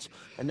holdouts.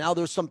 And now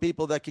there's some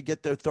people that could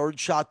get their third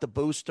shot, the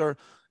booster.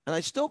 And I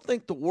still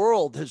think the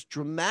world has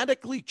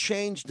dramatically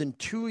changed in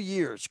 2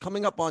 years,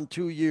 coming up on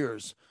 2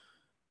 years,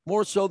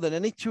 more so than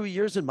any 2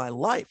 years in my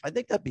life. I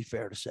think that'd be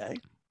fair to say.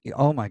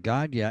 Oh, my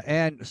God, yeah.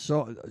 And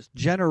so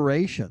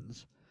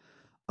generations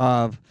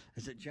of,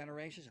 is it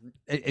generations?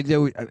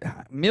 There were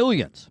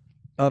millions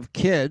of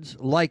kids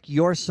like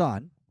your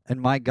son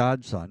and my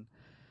godson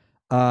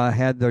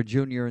had their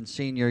junior and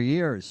senior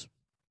years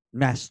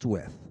messed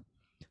with.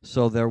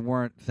 So there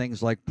weren't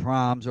things like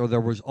proms, or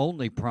there was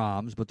only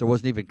proms, but there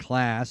wasn't even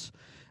class.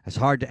 It's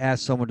hard to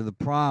ask someone to the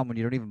prom when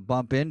you don't even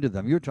bump into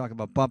them. You were talking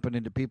about bumping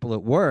into people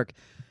at work.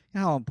 You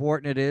know how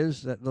important it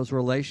is that those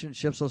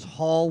relationships, those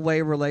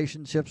hallway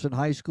relationships in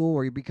high school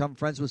where you become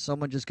friends with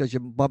someone just because you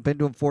bump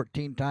into them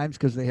 14 times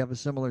because they have a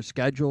similar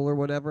schedule or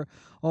whatever.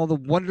 All the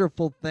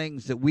wonderful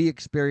things that we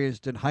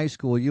experienced in high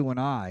school, you and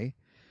I,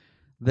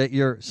 that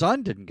your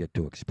son didn't get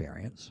to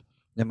experience.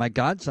 And my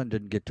godson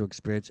didn't get to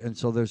experience. And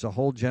so there's a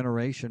whole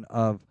generation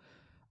of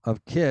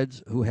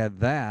kids who had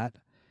that,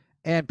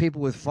 and people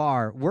with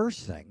far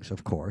worse things,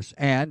 of course,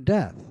 and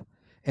death.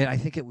 And I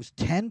think it was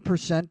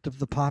 10% of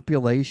the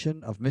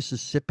population of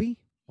Mississippi.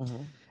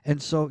 Mm-hmm.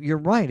 And so you're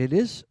right. It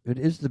is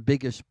the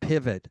biggest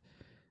pivot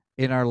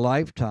in our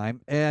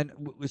lifetime. And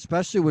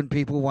especially when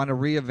people want to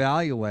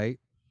reevaluate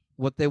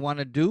what they want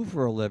to do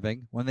for a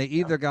living, when they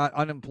either got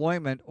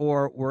unemployment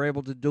or were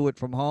able to do it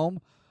from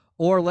home,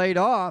 or laid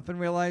off and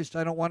realized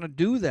I don't want to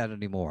do that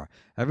anymore.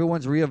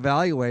 Everyone's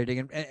reevaluating,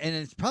 and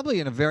it's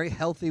probably in a very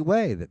healthy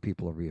way that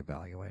people are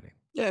reevaluating.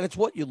 Yeah, and it's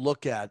what you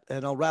look at.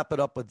 And I'll wrap it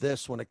up with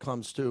this when it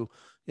comes to,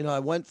 I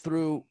went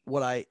through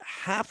what I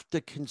have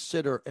to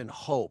consider and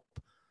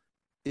hope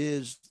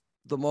is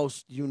the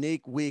most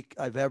unique week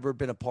I've ever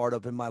been a part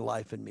of in my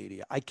life in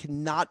media. I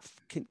cannot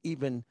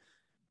even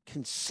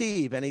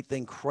conceive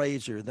anything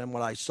crazier than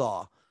what I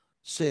saw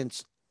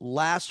since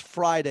last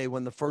Friday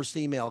when the first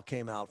email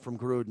came out from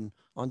Gruden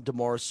on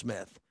DeMaurice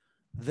Smith,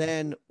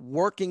 then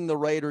working the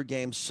Raider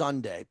game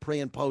Sunday, pre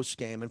and post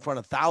game in front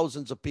of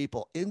thousands of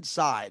people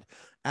inside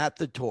at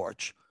the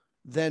Torch,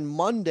 then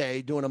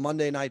Monday doing a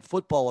Monday Night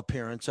Football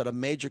appearance at a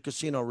major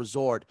casino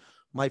resort,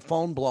 my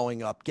phone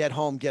blowing up, get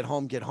home,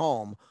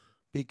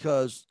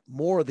 because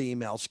more of the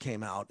emails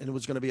came out and it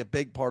was going to be a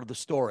big part of the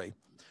story.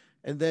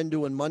 And then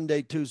doing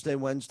Monday, Tuesday,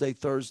 Wednesday,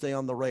 Thursday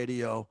on the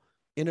radio,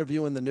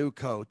 interviewing the new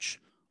coach,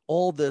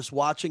 all this,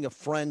 watching a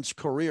friend's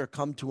career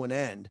come to an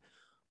end.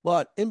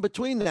 But in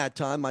between that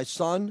time, my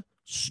son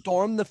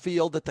stormed the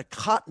field at the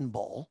Cotton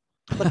Bowl,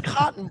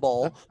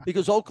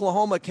 because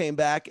Oklahoma came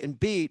back and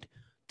beat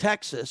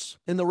Texas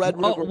in the Red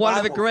River. One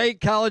of the rivalry.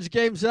 great college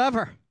games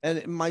ever.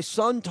 And my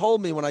son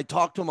told me when I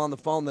talked to him on the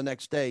phone the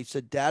next day, he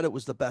said, Dad, it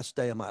was the best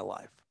day of my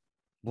life.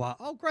 Wow.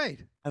 Oh,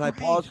 great. And I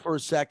paused for a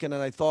second,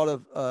 and I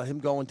thought of him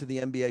going to the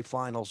NBA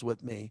Finals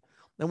with me.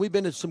 And we've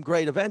been to some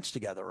great events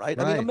together, right?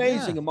 I mean,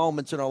 amazing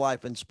moments in our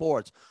life in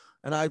sports.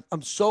 And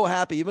I'm so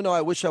happy, even though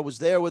I wish I was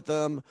there with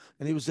them,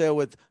 and he was there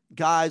with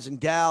guys and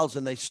gals,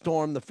 and they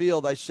stormed the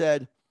field. I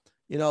said,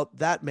 you know,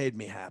 that made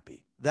me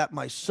happy, that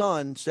my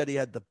son said he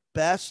had the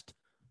best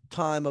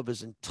time of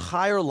his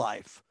entire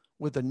life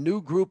with a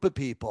new group of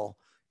people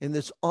in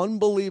this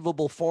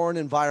unbelievable foreign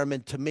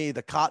environment. To me,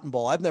 the Cotton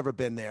Bowl, I've never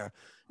been there.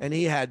 And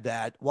he had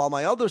that, while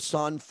my other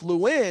son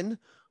flew in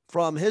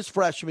from his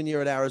freshman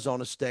year at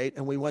Arizona State,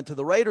 and we went to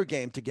the Raider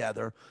game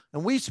together,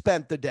 and we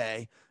spent the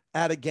day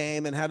at a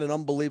game and had an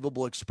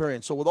unbelievable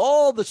experience. So with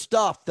all the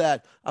stuff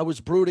that I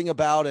was brooding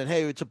about, and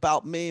hey, it's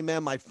about me,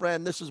 man, my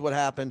friend, this is what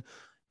happened,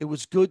 it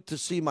was good to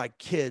see my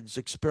kids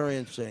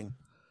experiencing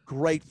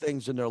great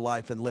things in their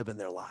life and living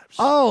their lives.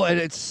 Oh, and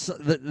it's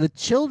the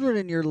children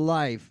in your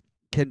life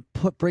can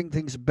bring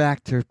things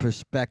back to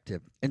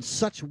perspective in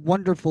such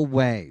wonderful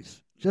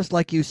ways. Just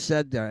like you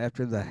said there,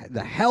 after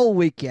the hell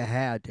week you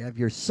had, to have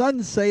your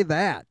son say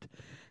that,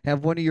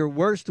 have one of your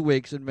worst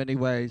weeks in many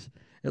ways,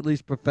 at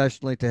least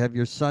professionally, to have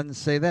your son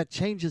say that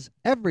changes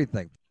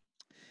everything.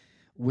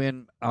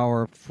 When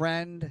our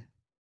friend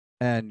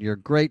and your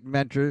great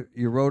mentor,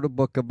 you wrote a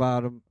book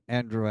about him,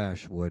 Andrew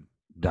Ashwood,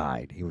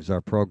 died. He was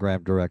our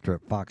program director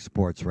at Fox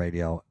Sports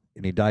Radio,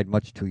 and he died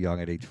much too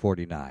young at age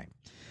 49.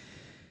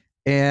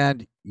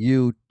 And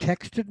you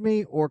texted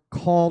me or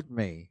called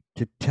me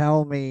to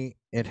tell me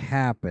it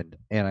happened,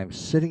 and I'm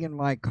sitting in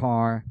my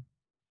car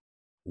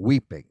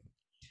weeping.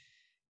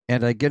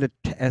 And I get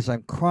as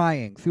I'm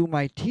crying, through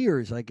my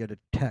tears, I get a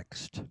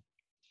text.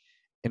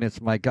 And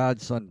it's my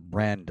godson,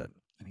 Brandon,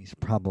 and he's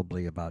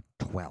probably about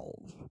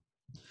 12.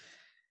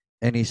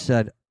 And he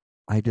said,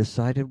 I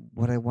decided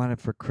what I wanted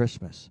for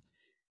Christmas.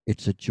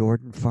 It's a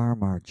Jordan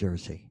Farmar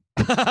jersey.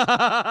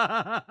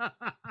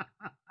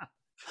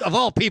 Of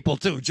all people,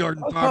 too,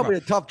 Jordan Farmar. Probably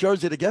a tough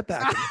jersey to get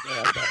back.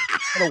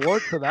 It'll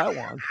work for that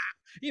one.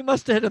 He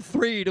must have had a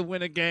 3 to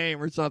win a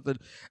game or something.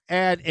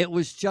 And it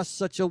was just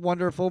such a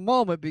wonderful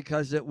moment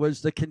because it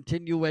was the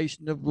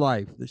continuation of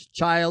life. This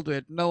child who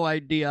had no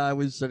idea I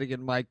was sitting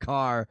in my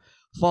car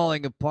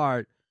falling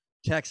apart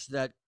texts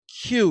that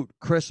cute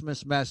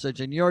Christmas message.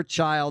 And your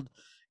child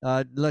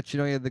lets you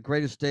know you had the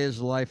greatest day of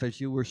his life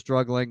as you were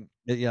struggling.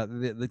 Yeah,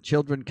 the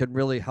children can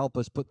really help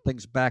us put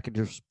things back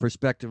into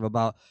perspective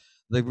about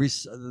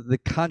the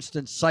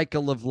constant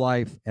cycle of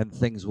life, and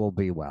things will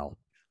be well.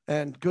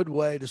 And good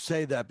way to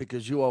say that,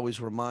 because you always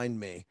remind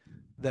me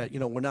that,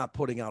 we're not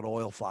putting out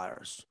oil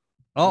fires.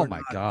 Oh,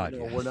 my God.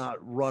 Yes. We're not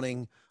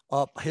running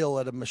uphill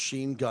at a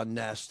machine gun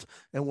nest,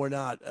 and we're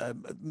not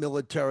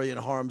military in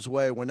harm's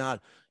way. We're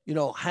not,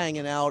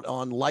 hanging out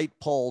on light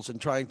poles and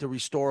trying to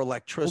restore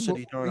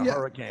electricity during a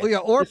hurricane. Yeah,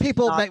 or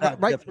people right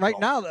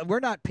now, we're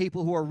not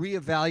people who are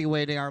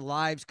reevaluating our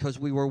lives because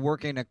we were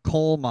working a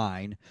coal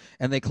mine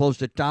and they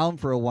closed it down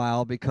for a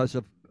while because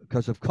of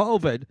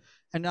COVID.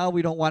 And now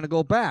we don't want to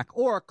go back,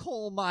 or a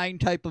coal mine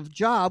type of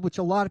job, which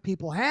a lot of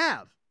people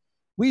have.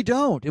 We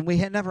don't, and we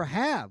never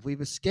have. We've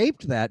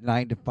escaped that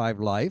 9-to-5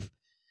 life,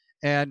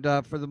 and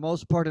for the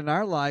most part in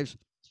our lives,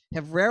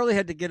 have rarely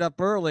had to get up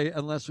early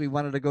unless we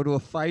wanted to go to a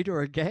fight or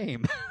a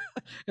game.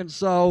 And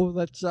so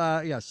that's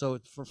So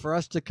for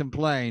us to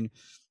complain,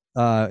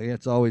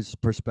 it's always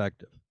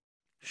perspective.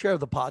 Share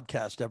the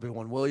podcast,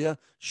 everyone, will you?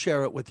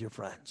 Share it with your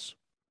friends.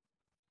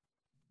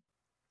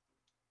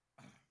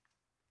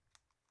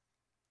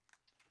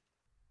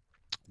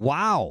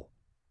 Wow.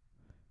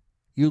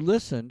 You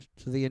listened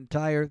to the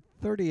entire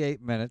 38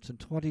 minutes and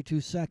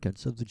 22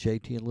 seconds of the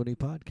JT and Looney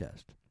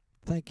podcast.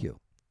 Thank you.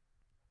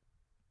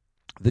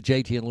 The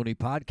JT and Looney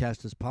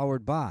podcast is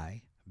powered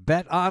by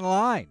Bet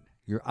Online,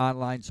 your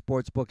online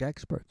sportsbook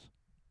experts.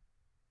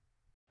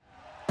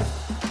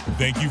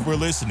 Thank you for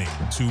listening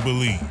to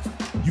Believe.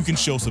 You can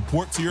show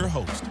support to your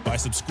host by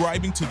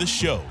subscribing to the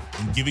show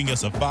and giving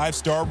us a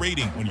 5-star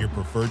rating on your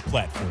preferred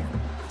platform.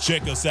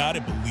 Check us out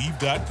at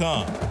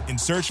Believe.com and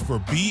search for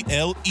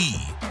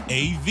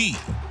BLEAV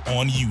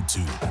on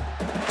YouTube.